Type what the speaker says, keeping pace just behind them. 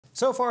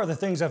So far, the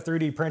things I've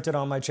 3D printed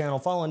on my channel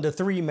fall into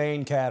three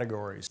main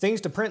categories.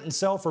 Things to print and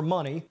sell for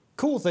money,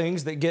 cool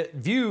things that get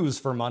views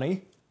for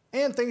money,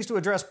 and things to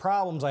address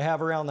problems I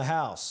have around the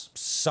house,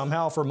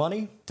 somehow for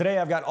money. Today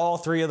I've got all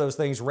three of those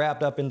things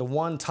wrapped up into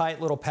one tight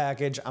little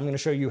package. I'm gonna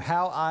show you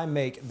how I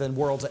make the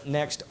world's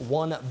next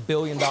 $1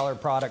 billion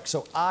product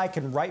so I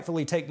can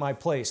rightfully take my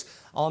place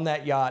on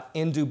that yacht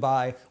in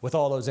Dubai with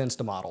all those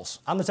Insta models.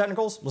 I'm the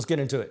Technicals, let's get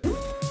into it.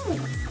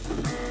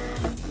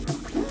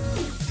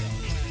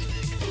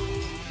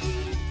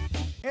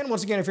 And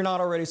once again, if you're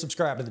not already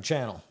subscribed to the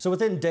channel. So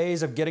within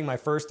days of getting my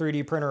first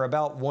 3D printer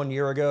about 1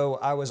 year ago,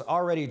 I was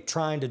already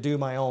trying to do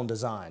my own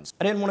designs.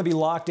 I didn't want to be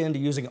locked into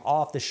using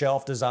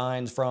off-the-shelf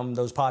designs from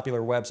those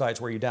popular websites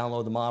where you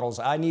download the models.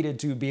 I needed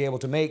to be able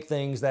to make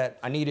things that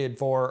I needed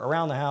for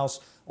around the house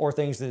or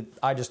things that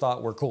I just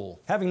thought were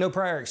cool. Having no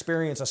prior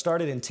experience, I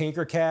started in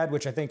Tinkercad,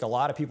 which I think a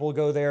lot of people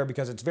go there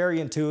because it's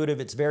very intuitive,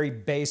 it's very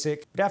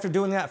basic. But after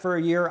doing that for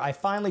a year, I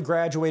finally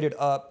graduated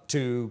up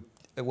to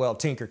well,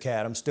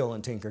 Tinkercad. I'm still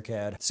in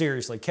Tinkercad.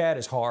 Seriously, CAD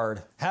is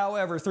hard.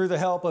 However, through the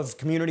help of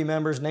community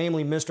members,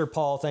 namely Mr.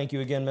 Paul, thank you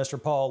again,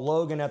 Mr. Paul,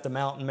 Logan at the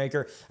Mountain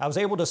Maker, I was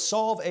able to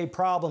solve a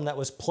problem that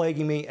was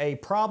plaguing me, a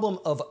problem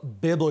of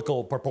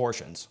biblical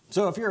proportions.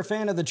 So if you're a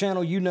fan of the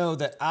channel, you know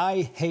that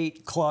I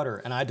hate clutter,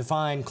 and I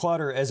define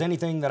clutter as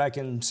anything that I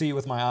can see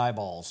with my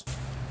eyeballs.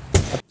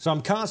 So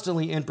I'm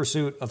constantly in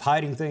pursuit of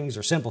hiding things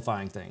or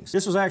simplifying things.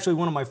 This was actually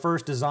one of my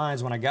first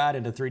designs when I got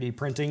into 3D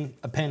printing,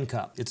 a pen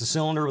cup. It's a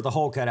cylinder with a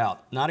hole cut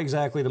out. Not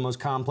exactly the most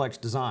complex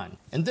design.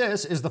 And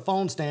this is the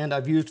phone stand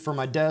I've used for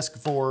my desk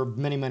for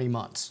many, many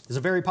months. It's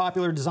a very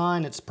popular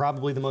design. It's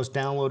probably the most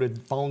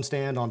downloaded phone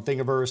stand on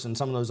Thingiverse and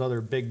some of those other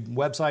big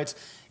websites.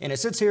 And it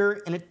sits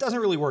here and it doesn't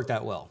really work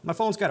that well. My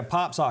phone's got a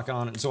pop socket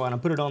on it, so when I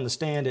put it on the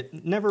stand,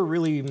 it never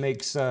really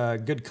makes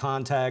good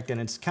contact,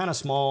 and it's kind of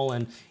small,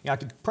 and I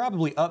could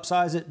probably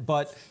upsize it,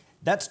 but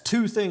that's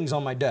two things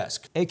on my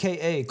desk,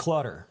 AKA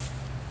clutter.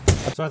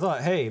 So I thought,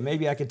 hey,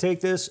 maybe I could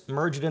take this,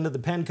 merge it into the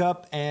pen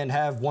cup, and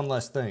have one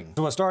less thing.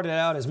 So what started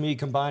out as me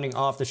combining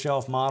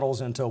off-the-shelf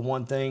models into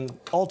one thing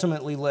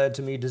ultimately led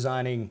to me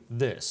designing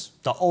this,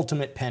 the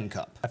ultimate pen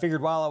cup. I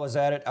figured while I was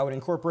at it, I would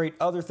incorporate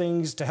other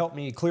things to help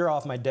me clear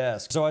off my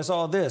desk. So I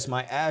saw this,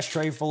 my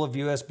ashtray full of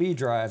USB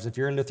drives. If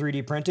you're into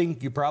 3D printing,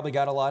 you probably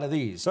got a lot of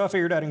these. So I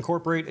figured I'd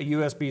incorporate a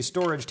USB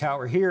storage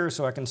tower here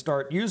so I can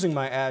start using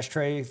my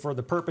ashtray for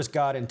the purpose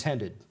God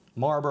intended.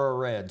 Marlboro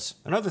Reds.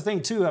 Another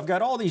thing too, I've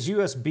got all these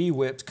USB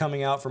whips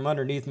coming out from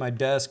underneath my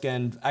desk,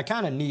 and I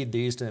kind of need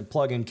these to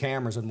plug in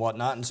cameras and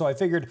whatnot, and so I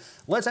figured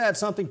let's add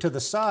something to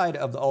the side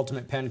of the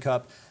ultimate pen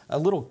cup, a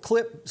little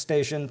clip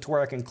station to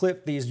where I can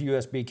clip these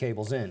USB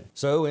cables in.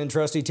 So in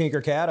trusty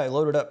Tinkercad, I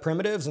loaded up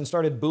primitives and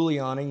started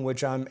booleaning,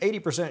 which I'm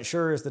 80%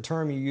 sure is the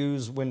term you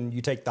use when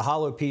you take the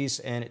hollow piece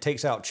and it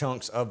takes out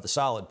chunks of the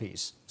solid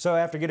piece. So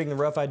after getting the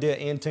rough idea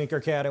in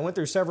Tinkercad, I went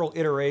through several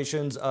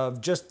iterations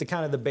of just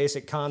the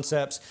basic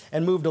concepts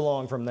and moved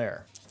along from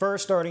there.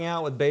 First, starting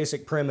out with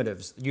basic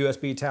primitives,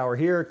 USB tower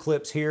here,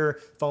 clips here,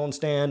 phone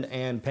stand,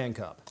 and pen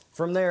cup.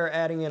 From there,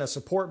 adding in a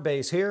support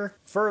base here,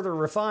 further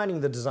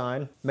refining the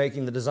design,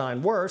 making the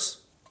design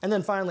worse, and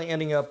then finally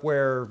ending up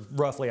where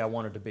roughly I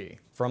wanted to be.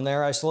 From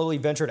there, I slowly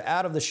ventured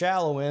out of the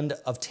shallow end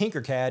of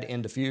Tinkercad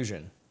into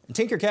Fusion. And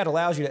Tinkercad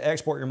allows you to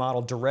export your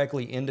model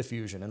directly into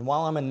Fusion, and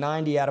while I'm a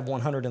 90 out of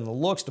 100 in the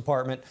looks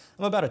department,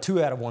 I'm about a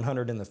 2 out of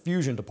 100 in the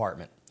Fusion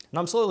department. And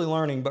I'm slowly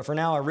learning, but for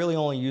now I really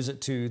only use it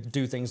to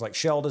do things like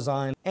shell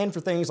design and for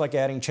things like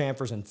adding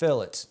chamfers and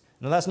fillets.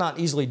 Now that's not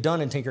easily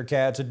done in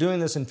Tinkercad, so doing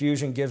this in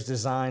Fusion gives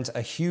designs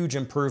a huge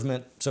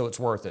improvement, so it's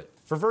worth it.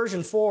 For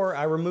version 4,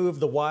 I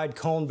removed the wide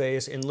cone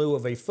base in lieu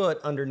of a foot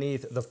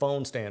underneath the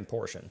phone stand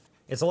portion.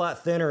 It's a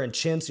lot thinner and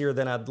chintzier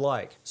than I'd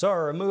like. So I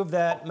removed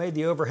that, made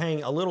the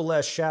overhang a little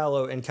less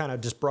shallow, and kind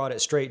of just brought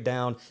it straight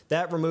down.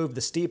 That removed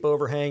the steep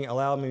overhang,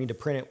 allowed me to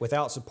print it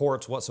without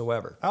supports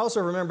whatsoever. I also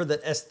remembered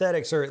that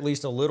aesthetics are at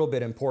least a little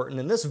bit important,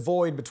 and this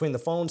void between the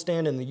phone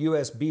stand and the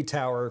USB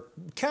tower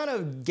kind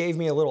of gave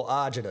me a little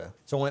agita.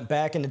 So I went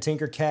back into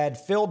Tinkercad,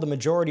 filled the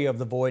majority of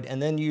the void, and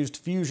then used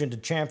Fusion to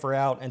chamfer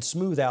out and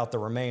smooth out the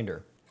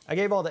remainder. I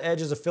gave all the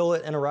edges a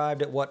fillet and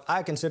arrived at what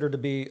I consider to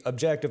be,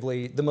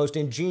 objectively, the most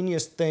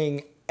ingenious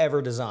thing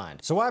ever designed.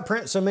 So why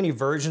print so many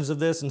versions of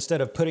this instead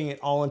of putting it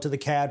all into the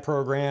CAD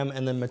program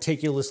and then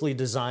meticulously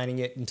designing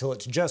it until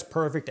it's just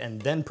perfect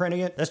and then printing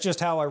it? That's just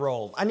how I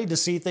roll. I need to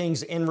see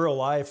things in real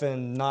life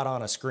and not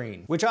on a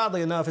screen, which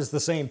oddly enough is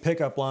the same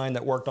pickup line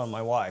that worked on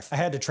my wife. I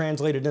had to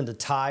translate it into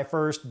Thai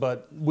first,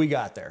 but we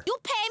got there. You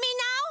pay me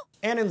now?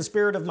 And in the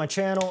spirit of my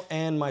channel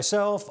and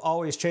myself,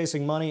 always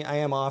chasing money, I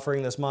am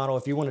offering this model.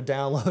 If you want to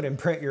download and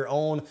print your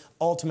own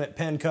ultimate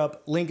pen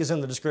cup, link is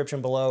in the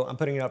description below. I'm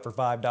putting it up for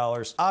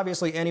 $5.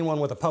 Obviously, anyone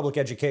with a public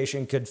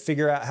education could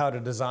figure out how to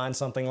design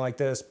something like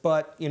this,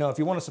 but you know, if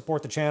you want to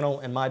support the channel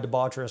and my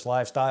debaucherous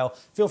lifestyle,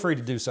 feel free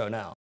to do so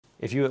now.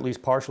 If you at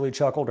least partially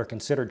chuckled or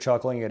considered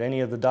chuckling at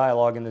any of the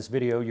dialogue in this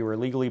video, you are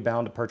legally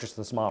bound to purchase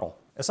this model.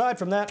 Aside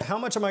from that, how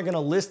much am I gonna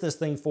list this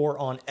thing for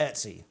on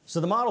Etsy? So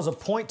the model's a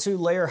 0.2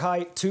 layer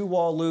height, 2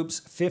 wall loops,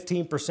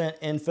 15%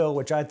 infill,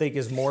 which I think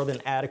is more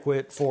than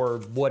adequate for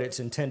what its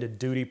intended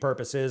duty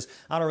purpose is.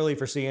 I don't really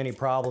foresee any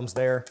problems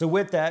there. So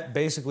with that,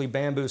 basically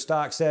bamboo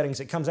stock settings,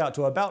 it comes out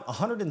to about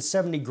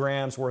 170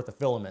 grams worth of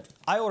filament.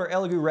 I order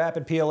Elegoo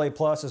Rapid PLA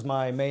Plus as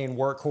my main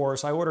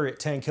workhorse. I order it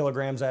 10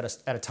 kilograms at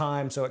a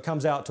time, so it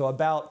comes out to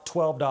about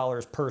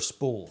 $12 per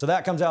spool. So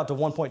that comes out to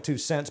 1.2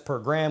 cents per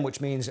gram,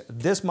 which means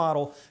this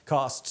model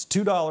costs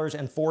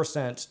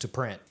 $2.04 to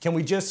print. Can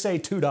we just say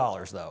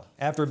 $2 though?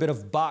 After a bit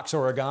of box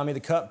origami, the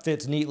cup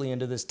fits neatly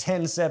into this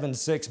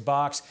 1076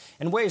 box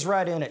and weighs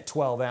right in at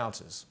 12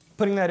 ounces.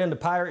 Putting that into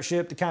pirate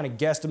ship to kind of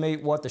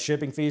guesstimate what the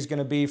shipping fee is going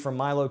to be from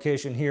my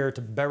location here to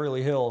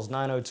Beverly Hills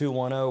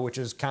 90210, which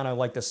is kind of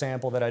like the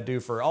sample that I do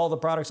for all the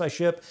products I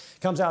ship,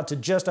 comes out to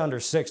just under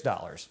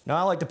 $6. Now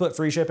I like to put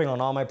free shipping on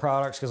all my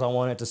products because I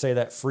want it to say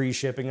that free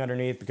shipping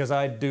underneath, because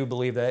I do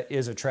believe that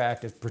is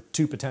attractive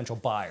to potential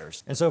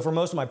buyers. And so for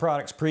most of my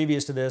products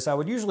previous to this, I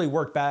would usually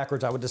work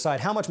backwards. I would decide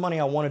how much money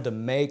I wanted to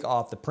make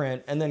off the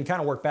print and then kind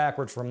of work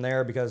backwards from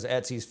there, because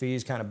Etsy's fee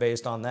is kind of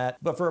based on that.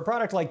 But for a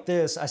product like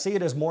this, I see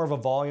it as more of a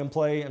volume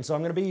play, and so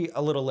I'm gonna be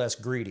a little less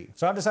greedy.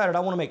 So I've decided I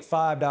wanna make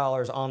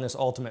 $5 on this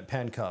ultimate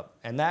pen cup,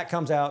 and that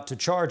comes out to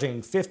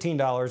charging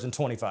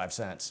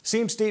 $15.25.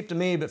 Seems steep to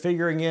me, but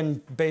figuring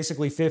in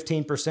basically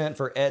 15%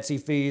 for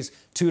Etsy fees,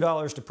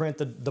 $2 to print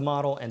the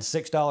model, and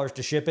 $6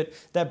 to ship it,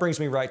 that brings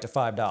me right to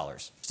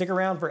 $5. Stick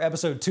around for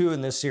episode 2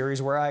 in this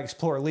series, where I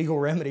explore legal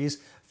remedies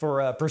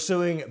for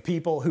pursuing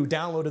people who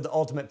downloaded the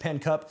ultimate pen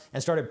cup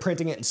and started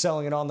printing it and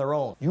selling it on their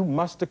own. You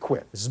must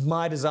acquit. This is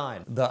my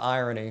design. The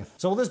irony.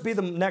 So will this be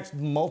the next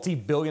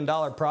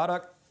multi-billion-dollar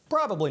product?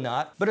 Probably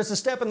not, but it's a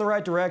step in the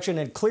right direction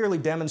and clearly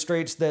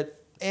demonstrates that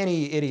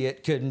any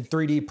idiot can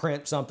 3D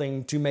print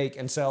something to make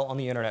and sell on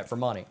the internet for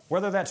money.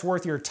 Whether that's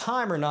worth your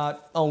time or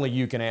not, only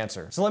you can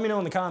answer. So let me know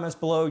in the comments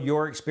below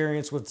your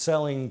experience with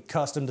selling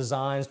custom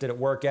designs. Did it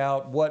work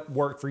out? What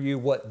worked for you?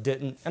 What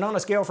didn't? And on a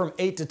scale from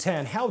 8 to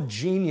 10, how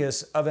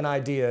genius of an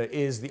idea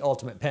is the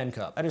ultimate pen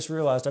cup? I just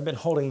realized I've been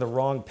holding the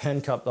wrong pen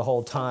cup the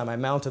whole time. I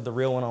mounted the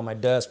real one on my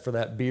desk for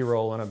that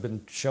B-roll, and I've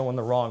been showing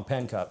the wrong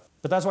pen cup.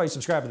 But that's why you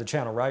subscribe to the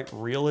channel, right?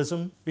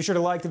 Realism? Be sure to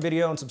like the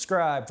video and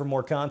subscribe for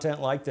more content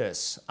like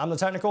this. I'm The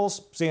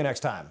Technicals. See you next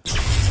time.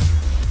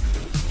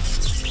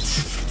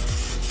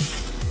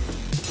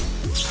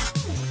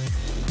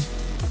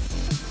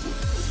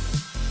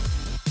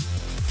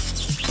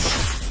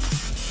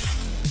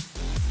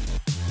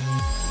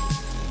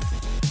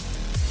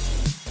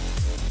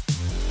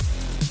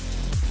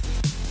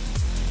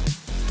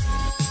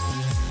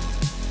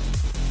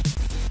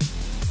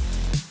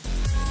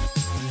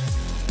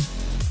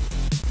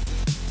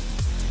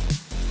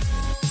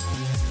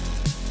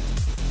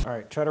 All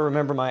right, try to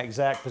remember my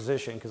exact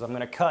position, because I'm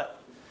gonna cut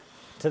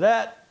to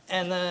that,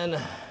 and then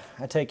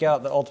I take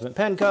out the ultimate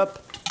pen cup,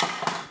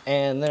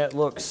 and then it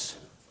looks,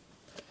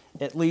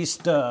 at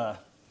least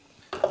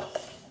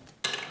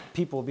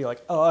people will be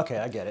like, oh, okay,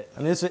 I get it.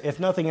 And this, if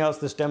nothing else,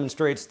 this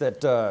demonstrates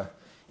that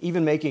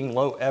even making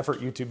low effort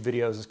YouTube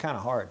videos is kind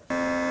of hard.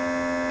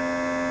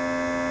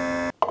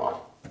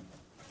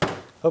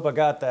 Hope I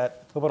got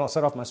that. Hope I don't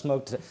set off my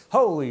smoke today.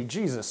 Holy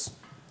Jesus,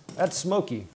 that's smoky.